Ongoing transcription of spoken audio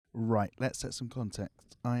Right, let's set some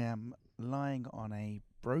context. I am lying on a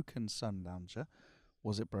broken sun lounger.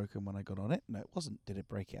 Was it broken when I got on it? No, it wasn't. Did it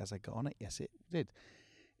break it as I got on it? Yes, it did.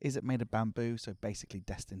 Is it made of bamboo, so basically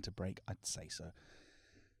destined to break? I'd say so.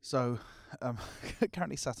 So, um,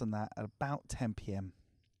 currently sat on that at about 10 p.m.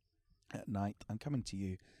 at night. I'm coming to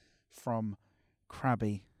you from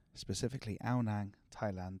Krabi, specifically Ao Nang,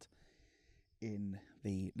 Thailand, in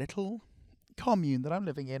the little commune that I'm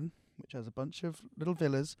living in, which has a bunch of little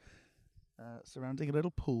villas surrounding a little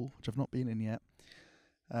pool, which I've not been in yet,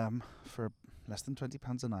 for less than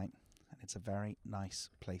 £20 a night. And it's a very nice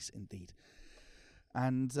place indeed.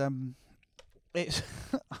 And it's,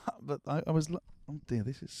 but I was, oh dear,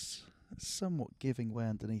 this is somewhat giving way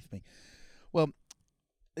underneath me. Well,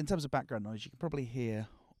 in terms of background noise, you can probably hear,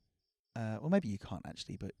 well, maybe you can't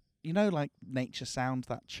actually, but you know, like nature sound,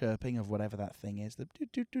 that chirping of whatever that thing is, the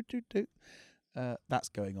doot doot doot doot doot, that's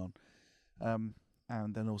going on.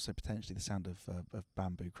 And then also potentially the sound of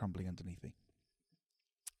bamboo crumbling underneath me.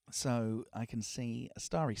 So I can see a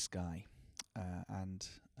starry sky and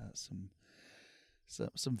some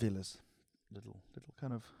villas, little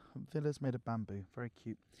kind of villas made of bamboo, very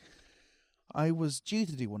cute. I was due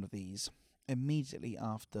to do one of these immediately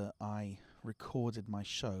after I recorded my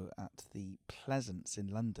show at the Pleasance in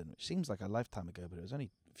London, which seems like a lifetime ago, but it was only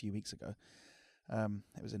a few weeks ago.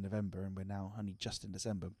 It was in November, and we're now only just in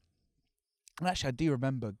December. And actually, I do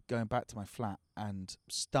remember going back to my flat and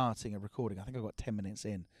starting a recording. I think I got 10 minutes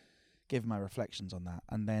in, giving my reflections on that,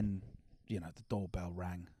 and then, the doorbell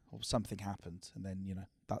rang or something happened, and then,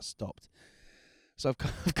 that stopped. So I've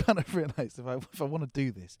kind of realised if I want to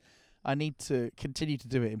do this, I need to continue to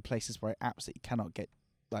do it in places where I absolutely cannot get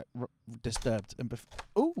disturbed. And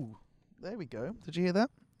oh, there we go. Did you hear that?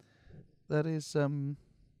 That is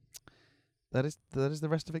that is the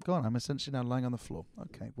rest of it gone. I'm essentially now lying on the floor.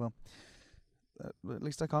 Okay, well. At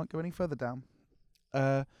least I can't go any further down.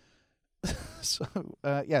 So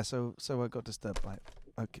I got disturbed by it.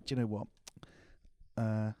 Okay, do you know what?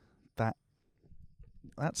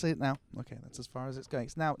 That's it now. Okay, that's as far as it's going.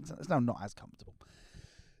 It's now not as comfortable.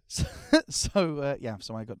 So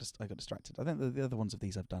I got distracted. I think the other ones of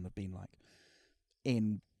these I've done have been like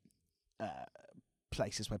in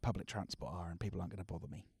places where public transport are and people aren't going to bother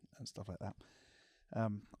me and stuff like that.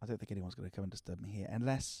 I don't think anyone's going to come and disturb me here,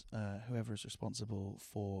 unless whoever is responsible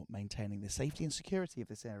for maintaining the safety and security of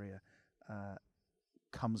this area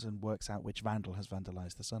comes and works out which vandal has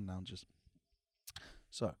vandalised the sun lounges.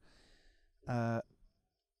 So I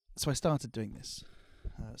started doing this.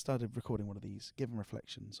 Started recording one of these, giving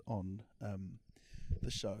reflections on the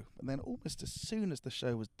show. And then almost as soon as the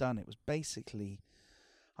show was done, it was basically,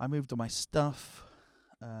 I moved all my stuff,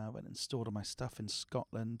 went and stored all my stuff in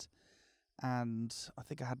Scotland. And I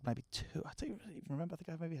think I had maybe two. I don't even remember. I think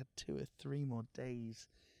I maybe had 2 or 3 more days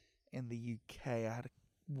in the UK. I had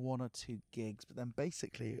 1 or 2 gigs, but then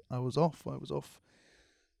basically I was off.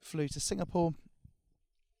 Flew to Singapore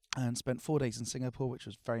and spent 4 days in Singapore, which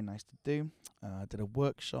was very nice to do. I did a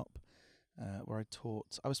workshop where I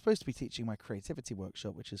taught. I was supposed to be teaching my creativity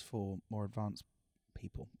workshop, which is for more advanced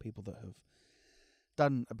people that have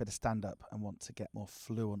done a bit of stand-up and want to get more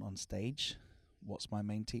fluent on stage. What's my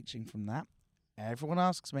main teaching from that? Everyone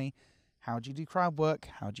asks me, how do you do crowd work?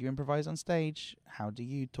 How do you improvise on stage? How do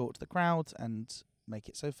you talk to the crowd and make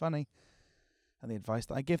it so funny? And the advice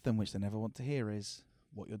that I give them, which they never want to hear, is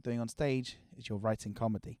what you're doing on stage is you're writing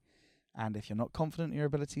comedy. And if you're not confident in your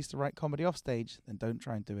abilities to write comedy off stage, then don't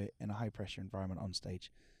try and do it in a high-pressure environment on stage.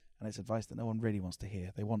 And it's advice that no one really wants to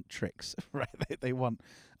hear. They want tricks, right? They want,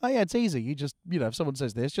 oh yeah, it's easy. You just, if someone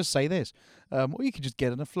says this, just say this. Or you can just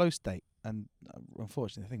get in a flow state. And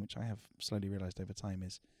unfortunately, the thing which I have slowly realised over time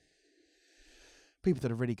is people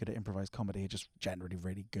that are really good at improvised comedy are just generally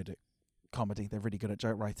really good at comedy. They're really good at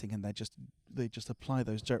joke writing, and they just apply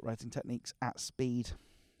those joke writing techniques at speed,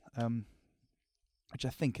 which I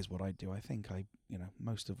think is what I do. I think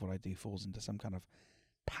most of what I do falls into some kind of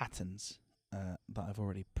patterns that I've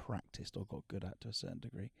already practiced or got good at to a certain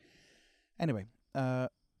degree. Anyway,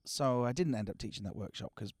 so I didn't end up teaching that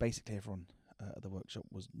workshop because basically everyone at the workshop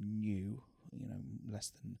was new,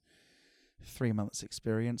 less than 3 months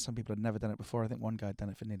experience. Some people had never done it before. I think one guy had done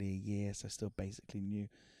it for nearly a year, so still basically new.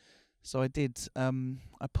 So I did,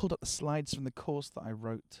 I pulled up the slides from the course that I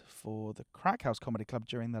wrote for the Crack House Comedy Club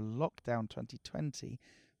during the lockdown 2020,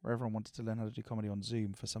 where everyone wanted to learn how to do comedy on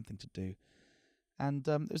Zoom for something to do. And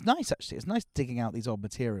it was nice, actually. It was nice digging out these old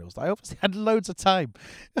materials. I obviously had loads of time.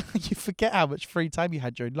 You forget how much free time you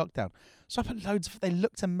had during lockdown. So I put loads of... They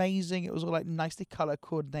looked amazing. It was all like nicely colour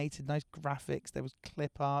coordinated, nice graphics. There was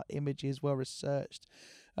clip art, images, well researched.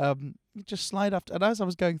 You just slide after. And as I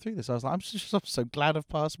was going through this, I was like, I'm so glad I've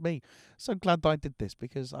passed me. So glad that I did this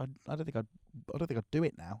because I don't think I'd do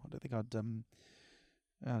it now. I don't think I'd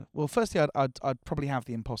well, firstly, I'd probably have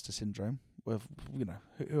the imposter syndrome. With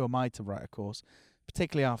who am I to write a course,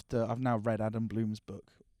 particularly after I've now read Adam Bloom's book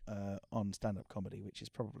on stand-up comedy, which is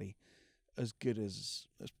probably as good as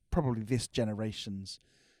probably this generation's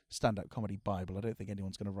stand-up comedy Bible. I don't think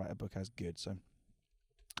anyone's going to write a book as good. So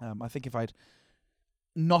I think if I'd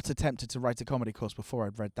not attempted to write a comedy course before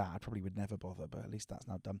I'd read that, I probably would never bother. But at least that's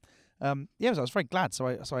now done. So I was very glad. So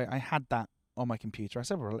I had that on my computer. I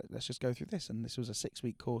said, well, let's just go through this. And this was a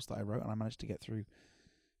 6-week course that I wrote, and I managed to get through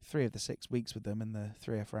 3 of the 6 weeks with them in the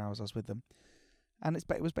 3 or 4 hours I was with them. And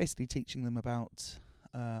it was basically teaching them about,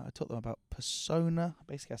 I taught them about persona.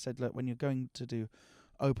 Basically, I said, look, when you're going to do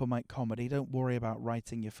open mic comedy, don't worry about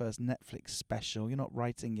writing your first Netflix special. You're not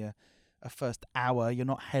writing a first hour. You're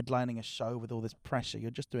not headlining a show with all this pressure.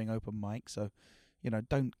 You're just doing open mic. So,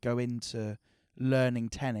 don't go into learning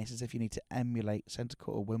tennis as if you need to emulate centre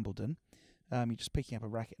court or Wimbledon. You're just picking up a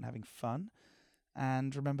racket and having fun.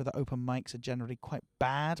 And remember that open mics are generally quite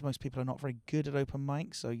bad. Most people are not very good at open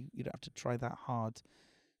mics, so you don't have to try that hard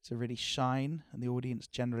to really shine. And the audience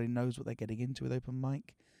generally knows what they're getting into with open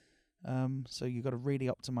mic. So you've got to really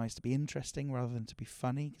optimize to be interesting rather than to be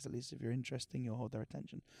funny, because at least if you're interesting, you'll hold their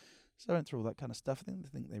attention. So I went through all that kind of stuff. I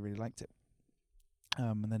think they really liked it.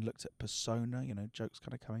 And then looked at persona, jokes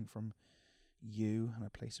kind of coming from you and a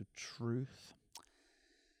place of truth.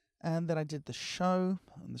 And then I did the show,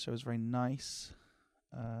 and the show was very nice.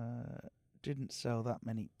 Didn't sell that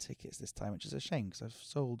many tickets this time, which is a shame because I've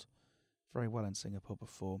sold very well in Singapore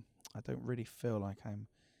before. I don't really feel like I've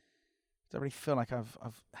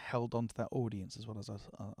held on to that audience as well as I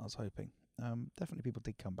was hoping. Definitely people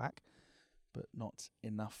did come back, but not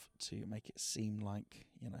enough to make it seem like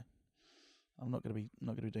I'm not going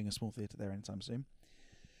to be doing a small theatre there anytime soon.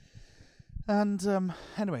 And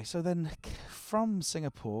anyway, so then from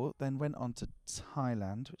Singapore, then went on to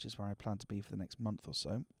Thailand, which is where I plan to be for the next month or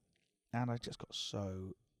so. And I just got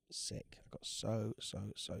so sick. I got so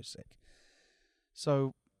sick.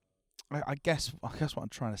 So I guess what I'm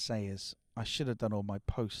trying to say is I should have done all my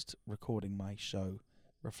post-recording my show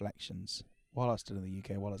reflections while I was still in the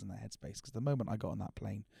UK, while I was in that headspace. Because the moment I got on that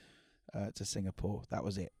plane to Singapore, that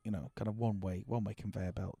was it. Kind of one way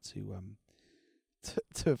conveyor belt to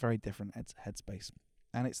a very different headspace.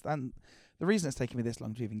 And the reason it's taken me this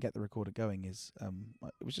long to even get the recorder going is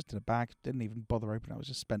it was just in a bag, didn't even bother opening it. I was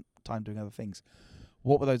just spent time doing other things.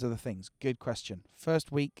 What were those other things? Good question.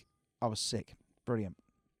 First week, I was sick. Brilliant.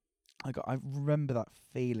 I remember that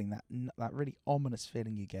feeling, that really ominous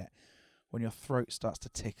feeling you get when your throat starts to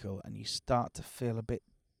tickle and you start to feel a bit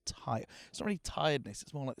tired. It's not really tiredness,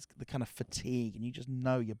 it's more like the kind of fatigue, and you just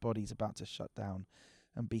know your body's about to shut down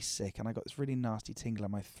and be sick. And I got this really nasty tingle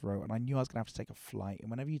in my throat, and I knew I was going to have to take a flight. And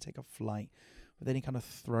whenever you take a flight with any kind of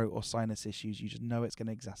throat or sinus issues, you just know it's going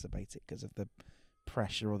to exacerbate it because of the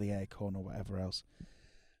pressure or the aircon or whatever else.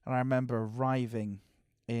 And I remember arriving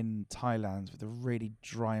in Thailand with a really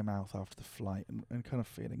dry mouth after the flight, and kind of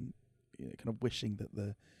feeling, kind of wishing that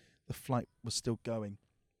the flight was still going.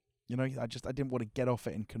 I didn't want to get off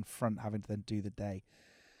it and confront having to then do the day.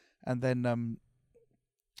 And then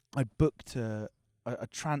I booked a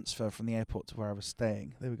transfer from the airport to where I was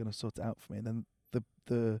staying. They were going to sort it out for me. And then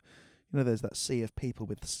the there's that sea of people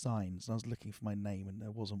with the signs, and I was looking for my name and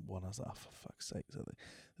there wasn't one. I was like, oh, for fuck's sake. So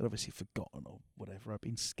they'd obviously forgotten or whatever. I'd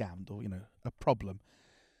been scammed or, a problem.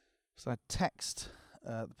 So I text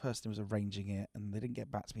the person who was arranging it, and they didn't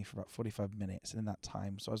get back to me for about 45 minutes. And in that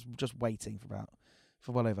time, so I was just waiting for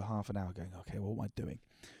well over half an hour going, okay, well, what am I doing?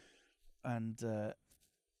 And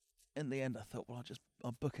in the end, I thought, well,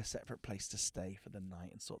 I'll book a separate place to stay for the night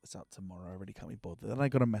and sort this out tomorrow. I really can't be bothered. Then I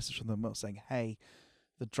got a message from them saying, hey,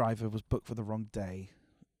 the driver was booked for the wrong day.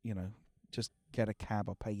 Just get a cab,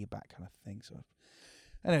 I'll pay you back, kind of thing. So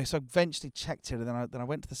anyway, so I eventually checked it, and then I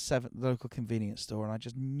went to the local convenience store, and I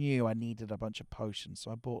just knew I needed a bunch of potions.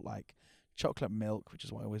 So I bought like chocolate milk, which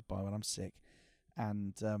is what I always buy when I'm sick,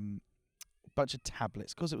 and a bunch of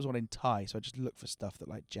tablets, because it was all in Thai. So I just looked for stuff that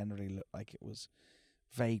like generally looked like it was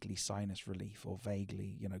vaguely sinus relief or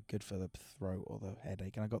vaguely, good for the throat or the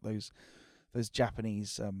headache. And I got those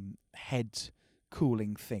Japanese head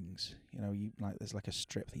cooling things. There's like a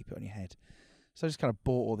strip that you put on your head. So I just kind of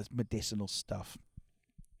bought all this medicinal stuff,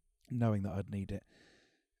 knowing that I'd need it.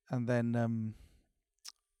 And then,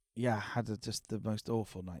 had just the most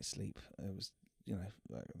awful night's sleep. It was,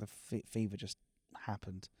 the fever just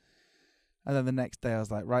happened. And then the next day I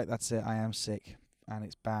was like, right, that's it. I am sick and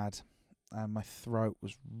it's bad. And my throat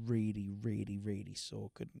was really, really, really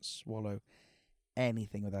sore. Couldn't swallow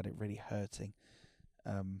anything without it really hurting.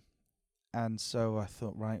 And so I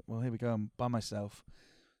thought, right, well, here we go. I'm by myself.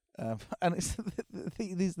 And it's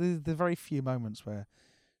the very few moments where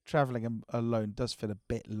traveling alone does feel a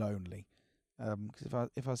bit lonely. Because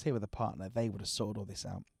if I was here with a partner, they would have sorted all this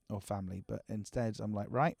out, or family. But instead, I'm like,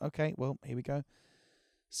 right, okay, well, here we go.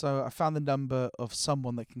 So I found the number of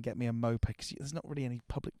someone that can get me a moped, because there's not really any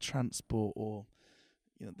public transport, or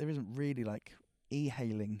there isn't really like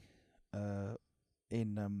e-hailing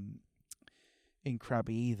in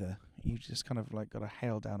Krabi either. You just kind of like got to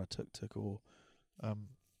hail down a tuk-tuk, or I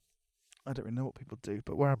don't really know what people do,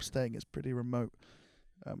 but where I'm staying is pretty remote.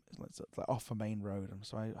 It's like off a main road, and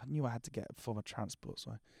so I knew I had to get a form of transport.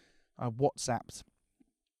 So I WhatsApped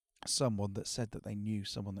someone that said that they knew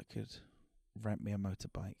someone that could rent me a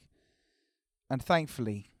motorbike. And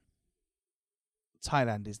thankfully,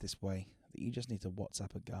 Thailand is this way, that you just need to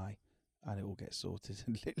WhatsApp a guy and it will get sorted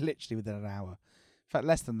literally within an hour. In fact,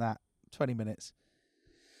 less than that, 20 minutes.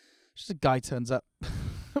 Just a guy turns up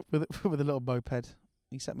with a little moped.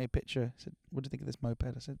 He sent me a picture. He said, "What do you think of this moped?"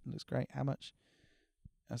 I said, "It looks great. How much?"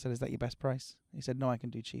 I said, "Is that your best price?" He said, "No, I can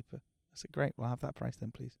do cheaper." I said, "Great, well, I'll have that price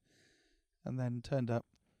then, please." And then turned up.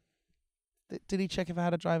 Did he check if I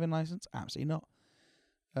had a driving license? Absolutely not.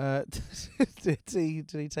 Did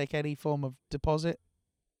he take any form of deposit?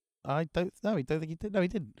 I don't know. I don't think he did. No, he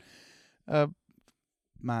didn't.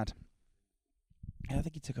 Mad. I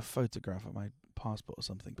think he took a photograph of my passport or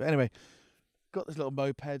something. But anyway, got this little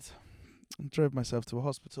moped and drove myself to a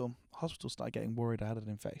hospital. Hospital started getting worried I had an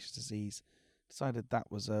infectious disease. Decided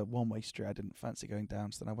that was a one-way street I didn't fancy going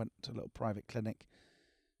down. So then I went to a little private clinic.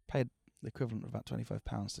 Paid the equivalent of about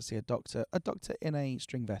 £25 to see a doctor in a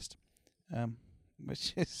string vest,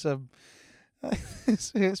 which is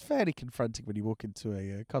it's fairly confronting when you walk into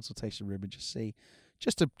a consultation room and just see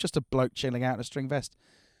just a bloke chilling out in a string vest.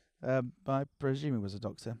 But I presume he was a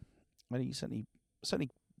doctor. Well, he certainly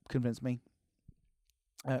convinced me.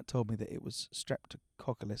 Told me that it was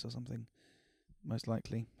streptococcus or something, most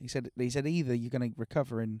likely. He said either you're going to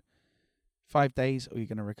recover in 5 days or you're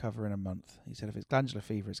going to recover in a month. He said if it's glandular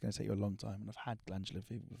fever, it's going to take you a long time. And I've had glandular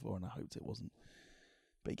fever before, and I hoped it wasn't.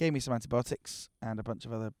 But he gave me some antibiotics and a bunch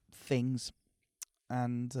of other things.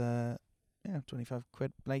 And 25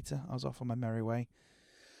 quid later, I was off on my merry way.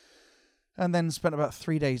 And then spent about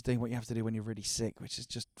 3 days doing what you have to do when you're really sick, which is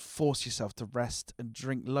just force yourself to rest and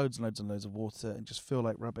drink loads and loads and loads of water and just feel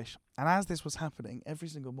like rubbish. And as this was happening, every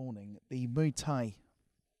single morning, the Muay Thai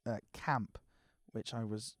camp, which I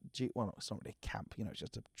was well, it's not really a camp, it's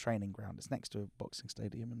just a training ground. It's next to a boxing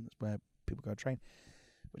stadium, and it's where people go train,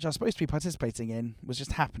 which I was supposed to be participating in, was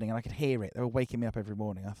just happening, and I could hear it. They were waking me up every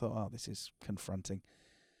morning. I thought, oh, this is confronting.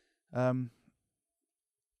 And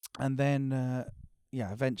then,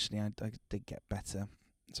 eventually I did get better.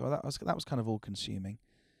 So that was kind of all consuming.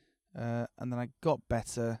 And then I got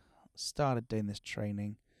better, started doing this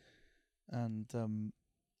training, and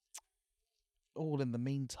all in the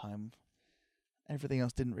meantime, everything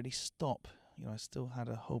else didn't really stop. I still had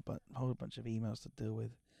a whole bunch of emails to deal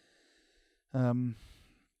with.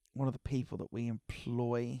 One of the people that we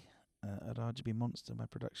employ at RGB Monster, my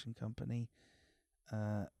production company,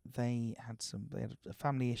 they had a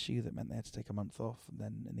family issue that meant they had to take a month off, and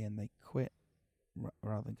then in the end they quit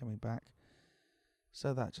rather than coming back.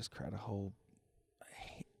 So that just created a whole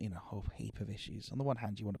heap of issues. On the one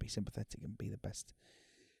hand, you want to be sympathetic and be the best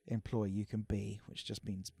employee you can be, which just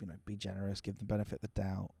means be generous, give them benefit of the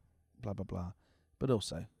doubt, blah blah blah. But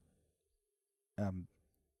also,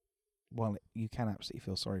 while you can absolutely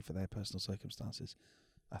feel sorry for their personal circumstances,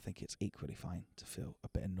 I think it's equally fine to feel a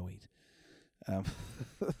bit annoyed.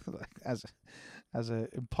 As a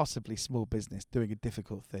impossibly small business doing a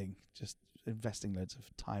difficult thing, just investing loads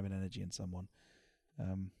of time and energy in someone,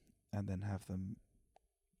 and then have them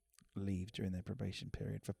leave during their probation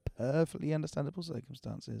period for perfectly understandable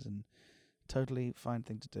circumstances and totally fine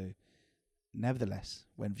thing to do. Nevertheless,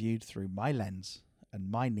 when viewed through my lens and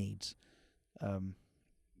my needs,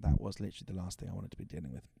 that was literally the last thing I wanted to be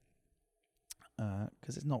dealing with.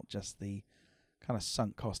 Because it's not just the kind of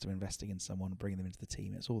sunk cost of investing in someone and bringing them into the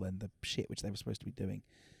team. It's all then the shit which they were supposed to be doing,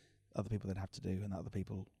 other people then have to do, and that other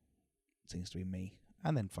people seems to be me,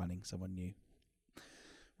 and then finding someone new.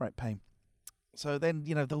 Right, pain. So then,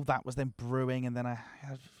 all that was then brewing, and then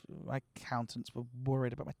my accountants were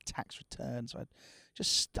worried about my tax return, so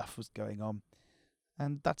just stuff was going on.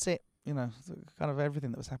 And that's it, kind of everything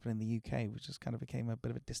that was happening in the UK, which just kind of became a bit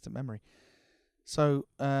of a distant memory. So,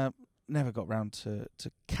 never got round to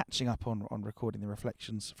catching up on recording the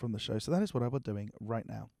reflections from the show. So that is what I was doing right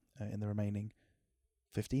now in the remaining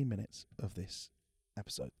 15 minutes of this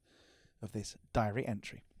episode, of this diary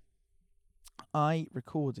entry. I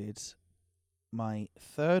recorded my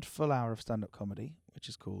third full hour of stand-up comedy, which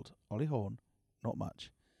is called Ollie Horn, Not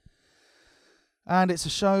Much. And it's a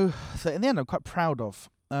show that in the end I'm quite proud of.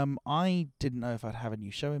 I didn't know if I'd have a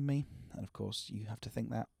new show in me, and of course you have to think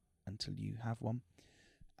that until you have one.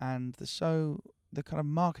 And the show, the kind of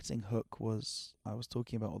marketing hook was I was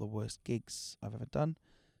talking about all the worst gigs I've ever done,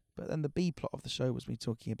 but then the B plot of the show was me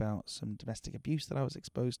talking about some domestic abuse that I was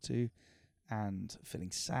exposed to and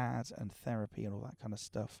feeling sad and therapy and all that kind of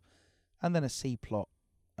stuff. And then a C plot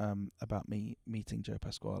about me meeting Joe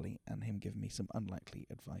Pasquale and him giving me some unlikely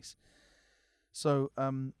advice. So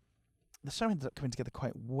the show ended up coming together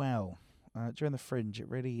quite well. During the Fringe,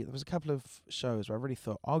 there was a couple of shows where I really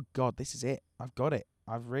thought, oh God, this is it. I've got it.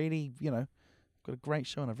 I've really, got a great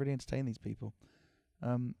show and I've really entertained these people.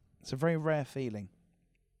 It's a very rare feeling.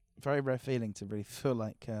 Very rare feeling to really feel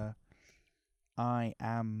like I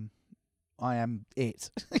am it.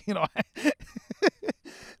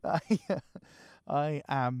 I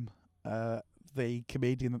am the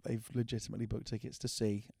comedian that they've legitimately booked tickets to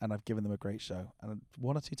see, and I've given them a great show. And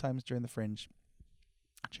one or two times during the Fringe,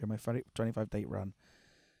 during my 25-date run,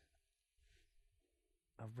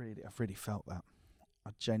 I've really felt that.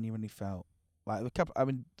 I genuinely felt like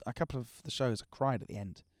a couple of the shows I cried at the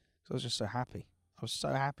end because I was just so happy. I was so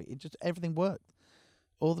happy. Everything worked.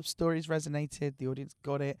 All the stories resonated. The audience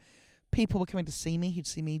got it. People were coming to see me who'd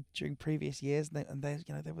seen me during previous years, and they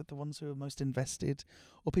were the ones who were most invested,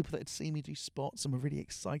 or people that had seen me do spots and were really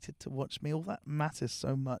excited to watch me. All that matters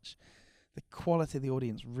so much. The quality of the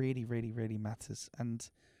audience really, really, really matters. And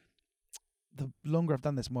the longer I've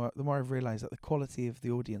done this, the more I've realised that the quality of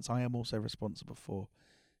the audience I am also responsible for.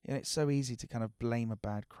 It's so easy to kind of blame a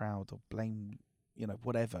bad crowd or blame,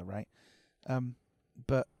 whatever, right?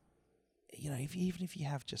 But even if you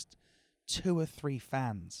have just 2 or 3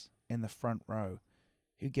 fans in the front row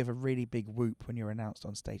who give a really big whoop when you're announced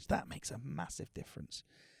on stage, that makes a massive difference.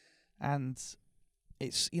 And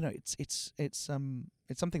it's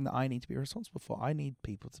something that I need to be responsible for. I need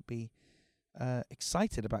people to be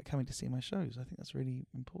excited about coming to see my shows. I think that's really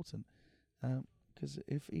important. Because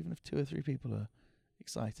even if 2 or 3 people are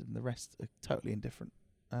excited and the rest are totally indifferent,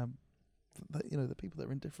 the people that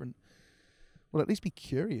are indifferent will at least be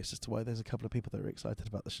curious as to why there's a couple of people that are excited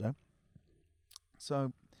about the show.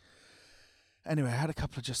 So anyway, I had a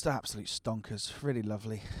couple of just absolute stonkers, really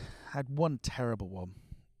lovely. I had one terrible one,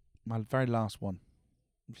 my very last one.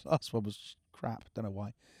 The last one was crap, don't know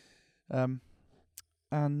why.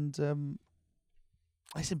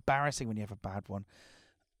 It's embarrassing when you have a bad one.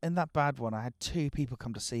 In that bad one, I had 2 people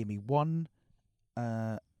come to see me. One,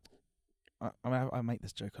 I make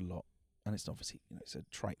this joke a lot, and it's obviously it's a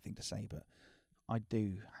trite thing to say, but I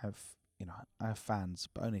do have I have fans,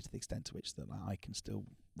 but only to the extent to which that I can still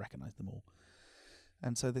recognise them all.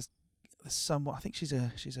 And so there's someone, I think she's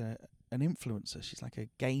an influencer. She's like a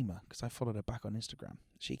gamer because I followed her back on Instagram.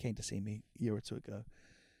 She came to see me a year or 2 ago,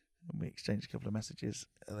 and we exchanged a couple of messages.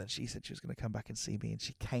 And then she said she was going to come back and see me, and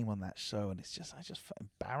she came on that show. And I just felt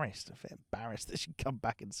embarrassed. I felt embarrassed that she'd come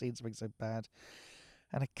back and seen something so bad.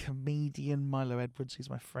 And a comedian, Milo Edwards, who's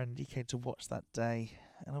my friend, he came to watch that day.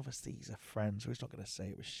 And obviously he's a friend, so he's not going to say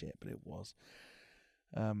it was shit, but it was.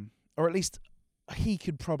 Or at least he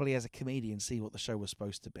could probably, as a comedian, see what the show was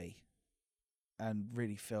supposed to be. And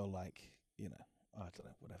really feel like, I don't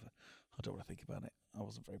know, whatever. I don't want to think about it. I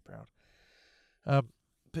wasn't very proud.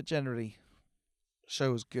 But generally, the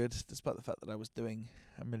show was good, despite the fact that I was doing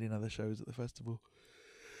a million other shows at the festival.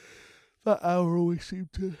 That hour always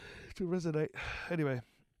seemed to resonate. Anyway,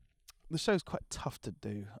 the show's quite tough to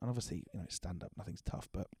do, and obviously, stand-up, nothing's tough,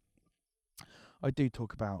 but I do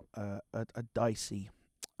talk about a dicey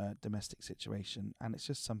domestic situation, and it's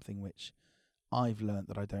just something which I've learnt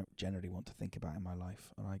that I don't generally want to think about in my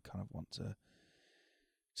life, and I kind of want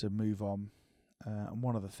to move on. And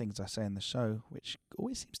one of the things I say in the show, which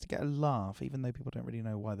always seems to get a laugh, even though people don't really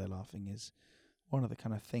know why they're laughing, is one of the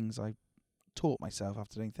kind of things I taught myself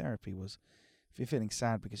after doing therapy was, if you're feeling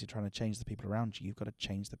sad because you're trying to change the people around you, you've got to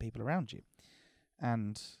change the people around you.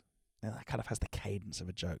 And that kind of has the cadence of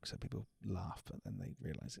a joke, so people laugh, but then they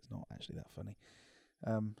realise it's not actually that funny.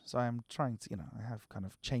 So I'm trying to, I have kind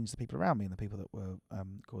of changed the people around me, and the people that were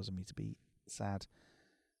causing me to be sad,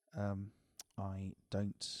 I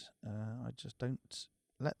just don't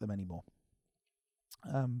let them anymore.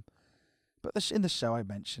 But in the show I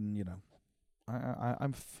mentioned,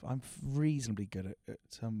 I'm reasonably good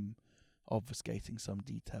at obfuscating some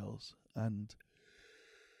details, and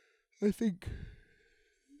I think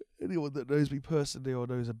anyone that knows me personally or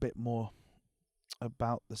knows a bit more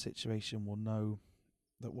about the situation will know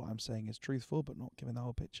that what I'm saying is truthful, but not giving the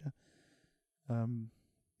whole picture.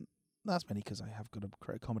 That's mainly because I have got to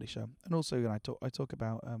create a comedy show, and also I talk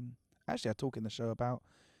about actually I talk in the show about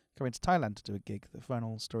going to Thailand to do a gig. The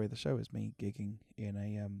final story of the show is me gigging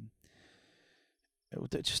in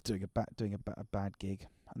just doing a bad gig,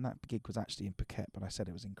 and that gig was actually in Phuket, but I said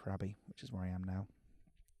it was in Krabi, which is where I am now,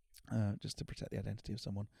 just to protect the identity of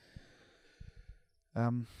someone.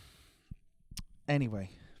 Anyway,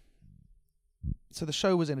 so the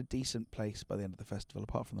show was in a decent place by the end of the festival,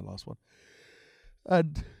 apart from the last one,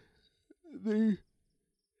 and the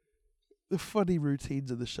funny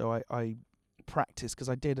routines of the show I practiced because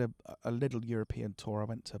I did a little European tour. I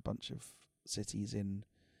went to a bunch of cities in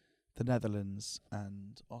the Netherlands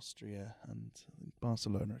and Austria and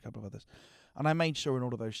Barcelona, a couple of others, and I made sure in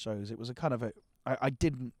all of those shows it was a kind of I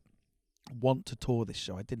didn't want to tour this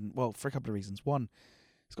show. I didn't, well, for a couple of reasons. One,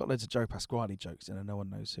 it's got loads of Joe Pasquale jokes in it. No one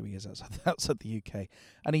knows who he is outside the UK,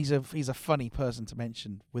 and he's a funny person to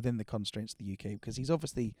mention within the constraints of the UK because he's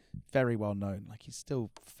obviously very well known. Like, he's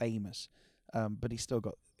still famous, but he's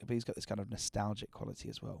got this kind of nostalgic quality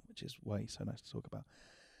as well, which is why he's so nice to talk about.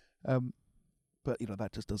 But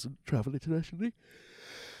that just doesn't travel internationally.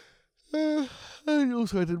 And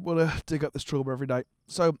also, I didn't want to dig up this trauma every night.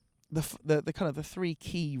 So the kind of the three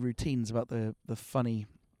key routines about the funny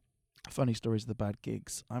stories of the bad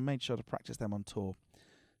gigs, I made sure to practice them on tour,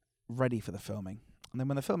 ready for the filming. And then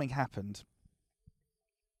when the filming happened,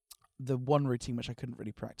 the one routine which I couldn't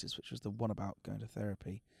really practice, which was the one about going to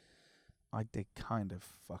therapy, I did kind of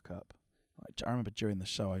fuck up. I remember during the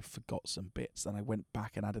show I forgot some bits, and I went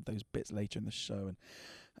back and added those bits later in the show, and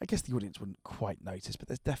I guess the audience wouldn't quite notice, but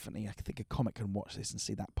there's definitely, I think a comic can watch this and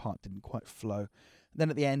see that part didn't quite flow. And then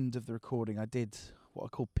at the end of the recording I did what I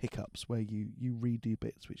call pickups, where you redo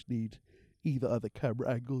bits which need either other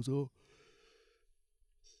camera angles or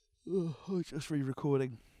just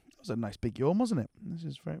re-recording. That was a nice big yawn, wasn't it? This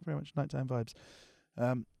is very, very much nighttime vibes.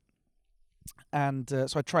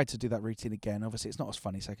 So I tried to do that routine again. Obviously, it's not as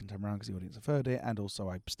funny second time around because the audience have heard it, and also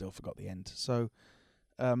I still forgot the end. So,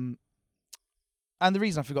 and the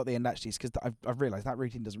reason I forgot the end actually is because I've realised that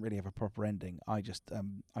routine doesn't really have a proper ending. I just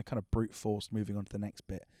I kind of brute forced moving on to the next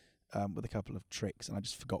bit with a couple of tricks, and I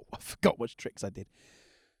just forgot which tricks I did.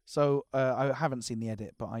 So I haven't seen the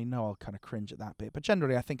edit, but I know I'll kind of cringe at that bit. But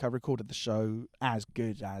generally, I think I recorded the show as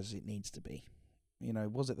good as it needs to be.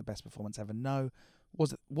 Was it the best performance ever? No.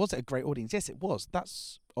 Was it a great audience? Yes, it was.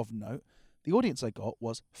 That's of note. The audience I got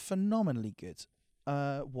was phenomenally good.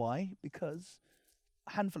 Why? Because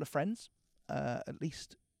a handful of friends, at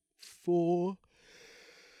least four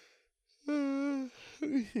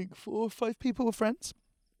or five people were friends.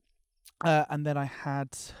 And then I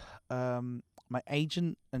had my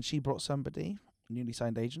agent, and she brought somebody, a newly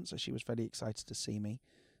signed agent, so she was very excited to see me.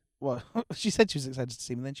 Well, she said she was excited to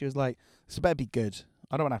see me, and then she was like, "This better be good.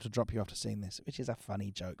 I don't want to have to drop you after seeing this," which is a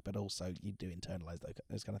funny joke, but also you do internalise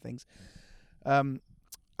those kind of things. And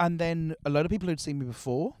then a load of people who'd seen me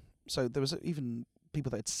before, so there was even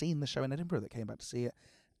people that had seen the show in Edinburgh that came back to see it,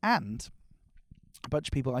 and a bunch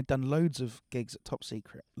of people. I'd done loads of gigs at Top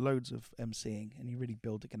Secret, loads of MCing, and you really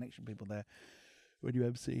build a connection with people there when you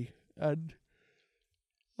MC. And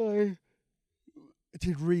I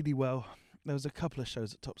did really well. There was a couple of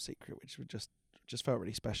shows at Top Secret which were just felt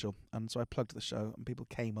really special, and so I plugged the show, and people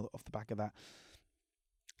came off the back of that,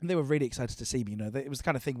 and they were really excited to see me. It was the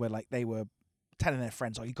kind of thing where like they were telling their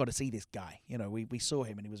friends, "Oh, you got to see this guy." We saw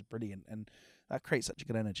him and he was brilliant, and that creates such a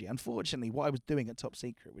good energy. Unfortunately, what I was doing at Top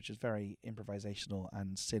Secret, which is very improvisational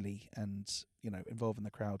and silly and involving the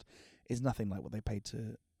crowd, is nothing like what they paid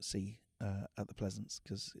to see at the Pleasance,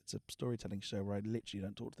 because it's a storytelling show where I literally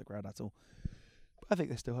don't talk to the crowd at all. But I think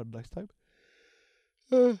they still had a nice time.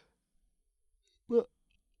 But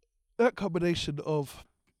that combination of,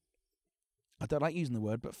 I don't like using the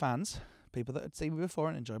word, but fans, people that had seen me before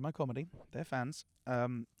and enjoyed my comedy, they're fans.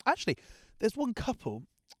 Actually, there's one couple,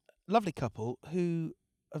 lovely couple, who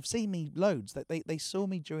have seen me loads. They saw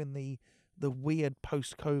me during the weird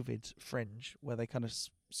post-COVID fringe, where they kind of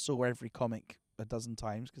saw every comic a dozen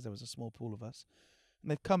times because there was a small pool of us. And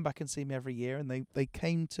they've come back and seen me every year, and they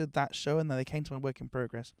came to that show, and then they came to my work in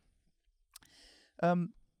progress.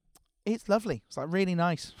 It's lovely. It's like really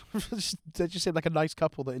nice. They just seem like a nice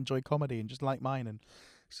couple that enjoy comedy and just like mine, and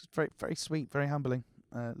it's just very, very sweet, very humbling.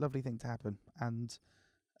 Lovely thing to happen. And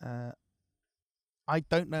I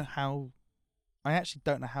actually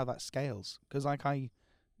don't know how that scales, because like I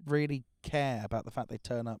really care about the fact they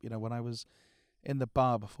turn up. When I was in the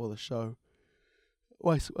bar before the show,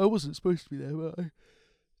 well, I wasn't supposed to be there, but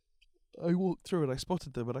I walked through and I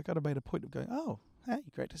spotted them, and I kind of made a point of going, "Oh, hey,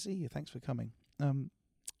 great to see you. Thanks for coming."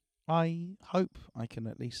 I hope I can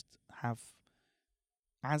at least have,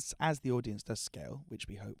 as the audience does scale, which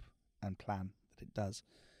we hope, and plan that it does.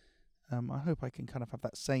 I hope I can kind of have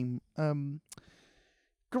that same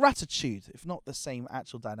gratitude, if not the same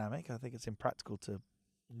actual dynamic. I think it's impractical to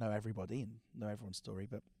know everybody and know everyone's story,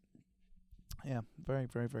 but yeah, very,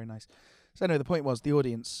 very, very nice. So anyway, the point was the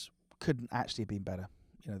audience couldn't actually have been better.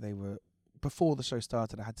 They were, before the show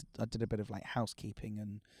started, I did a bit of like housekeeping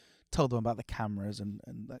and told them about the cameras and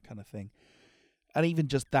that kind of thing. And even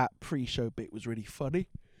just that pre-show bit was really funny.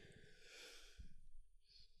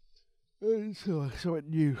 So I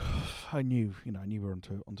knew we were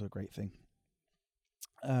onto a great thing.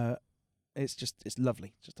 It's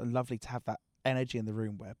lovely, just lovely to have that energy in the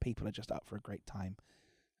room where people are just up for a great time,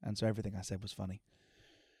 and so everything I said was funny.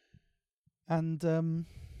 And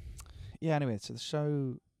anyway, so the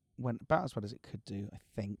show went about as well as it could do, I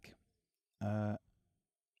think.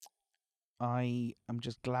 I am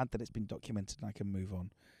just glad that it's been documented and I can move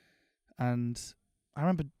on. And I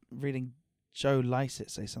remember reading Joe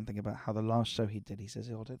Lycett say something about how the last show he did, he says,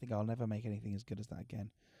 I don't think I'll never make anything as good as that again.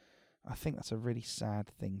 I think that's a really sad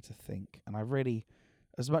thing to think. And I really,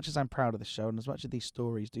 as much as I'm proud of the show and as much as these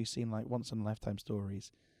stories do seem like once-in-a-lifetime stories,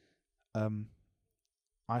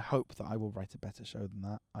 I hope that I will write a better show than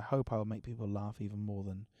that. I hope I will make people laugh even more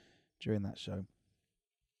than during that show.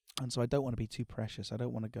 And so I don't want to be too precious. I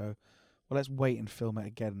don't want to go, well, let's wait and film it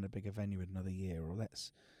again in a bigger venue in another year, or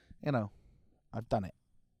let's, I've done it.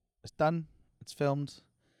 It's done. It's filmed.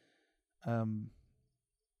 And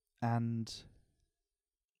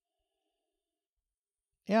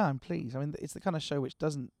yeah, I'm pleased. I mean, it's the kind of show which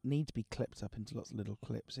doesn't need to be clipped up into lots of little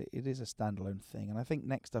clips. It is a standalone thing, and I think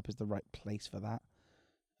Next Up is the right place for that.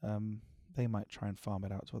 They might try and farm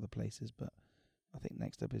it out to other places, but I think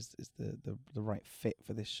Next Up is the right fit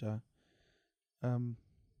for this show. I'm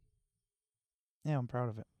proud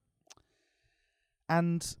of it.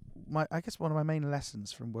 And I guess one of my main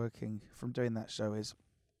lessons from doing that show is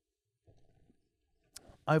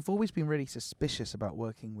I've always been really suspicious about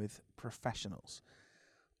working with professionals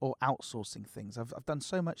or outsourcing things. I've done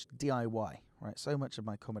so much DIY, right? So much of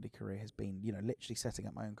my comedy career has been, literally setting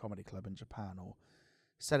up my own comedy club in Japan, or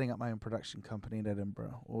setting up my own production company in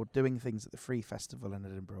Edinburgh, or doing things at the Free Festival in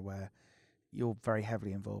Edinburgh where you're very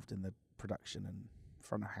heavily involved in the production and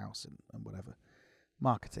front of house and whatever,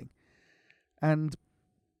 marketing. And,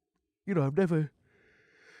 I've never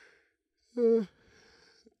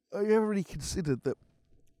really considered that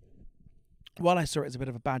while I saw it as a bit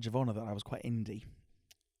of a badge of honour that I was quite indie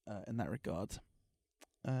in that regard,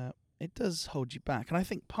 it does hold you back. And I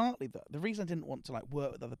think partly the reason I didn't want to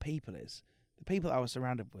work with other people is the people that I was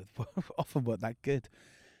surrounded with often weren't that good.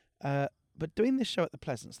 But doing this show at the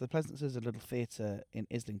Pleasance is a little theatre in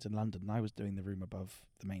Islington, London, and I was doing the room above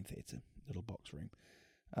the main theatre, little box room.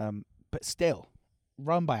 But still,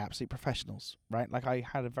 run by absolute professionals, right? I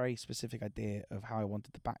had a very specific idea of how I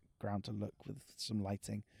wanted the background to look with some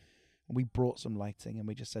lighting. And we brought some lighting, and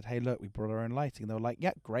we just said, hey, look, we brought our own lighting. And they were like,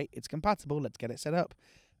 yeah, great, it's compatible, let's get it set up.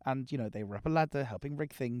 And, they were up a ladder helping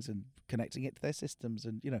rig things and connecting it to their systems.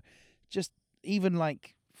 And, just even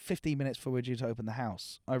 15 minutes before we were due to open the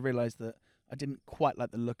house, I realised that I didn't quite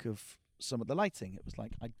like the look of some of the lighting. It was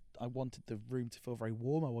I wanted the room to feel very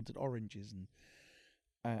warm. I wanted oranges and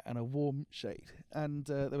a warm shade. And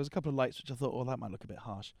there was a couple of lights which I thought, that might look a bit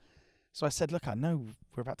harsh. So I said, look, I know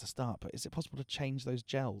we're about to start, but is it possible to change those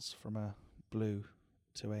gels from a blue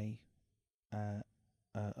to an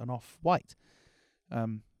off-white?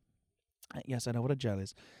 Yes, I know what a gel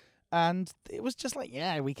is. And it was just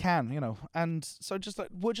yeah, we can, And so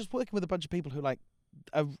we're just working with a bunch of people who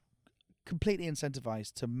are completely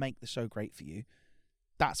incentivized to make the show great for you.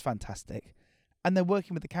 That's fantastic. And they're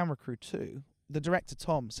working with the camera crew too. The director,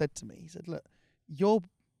 Tom, said to me, he said, look,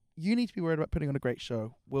 you need to be worried about putting on a great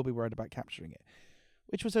show. We'll be worried about capturing it.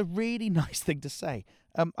 Which was a really nice thing to say.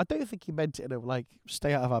 I don't think he meant it in a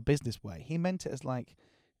stay out of our business way. He meant it as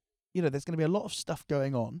there's going to be a lot of stuff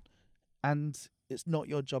going on, and it's not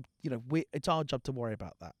your job. It's our job to worry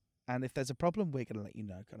about that. And if there's a problem, we're going to let you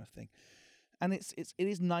know, kind of thing. And it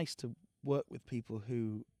is nice to work with people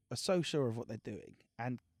who are so sure of what they're doing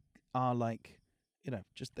and are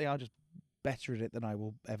they are just better at it than I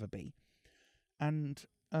will ever be. And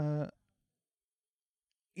working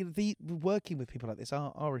with people like this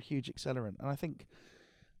are a huge accelerant. And I think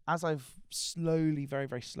as I've slowly, very,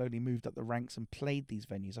 very slowly moved up the ranks and played these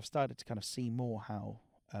venues, I've started to kind of see more how,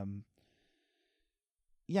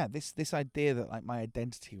 this idea that my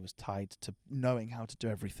identity was tied to knowing how to do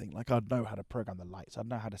everything. I'd know how to program the lights, I'd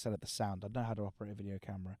know how to set up the sound, I'd know how to operate a video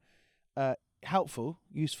camera. Helpful,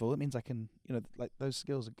 useful. It means I can, those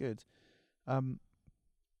skills are good.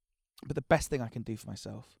 But the best thing I can do for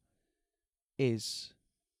myself is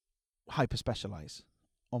hyper specialize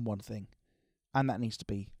on one thing, and that needs to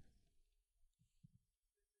be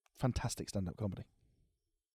fantastic stand-up comedy.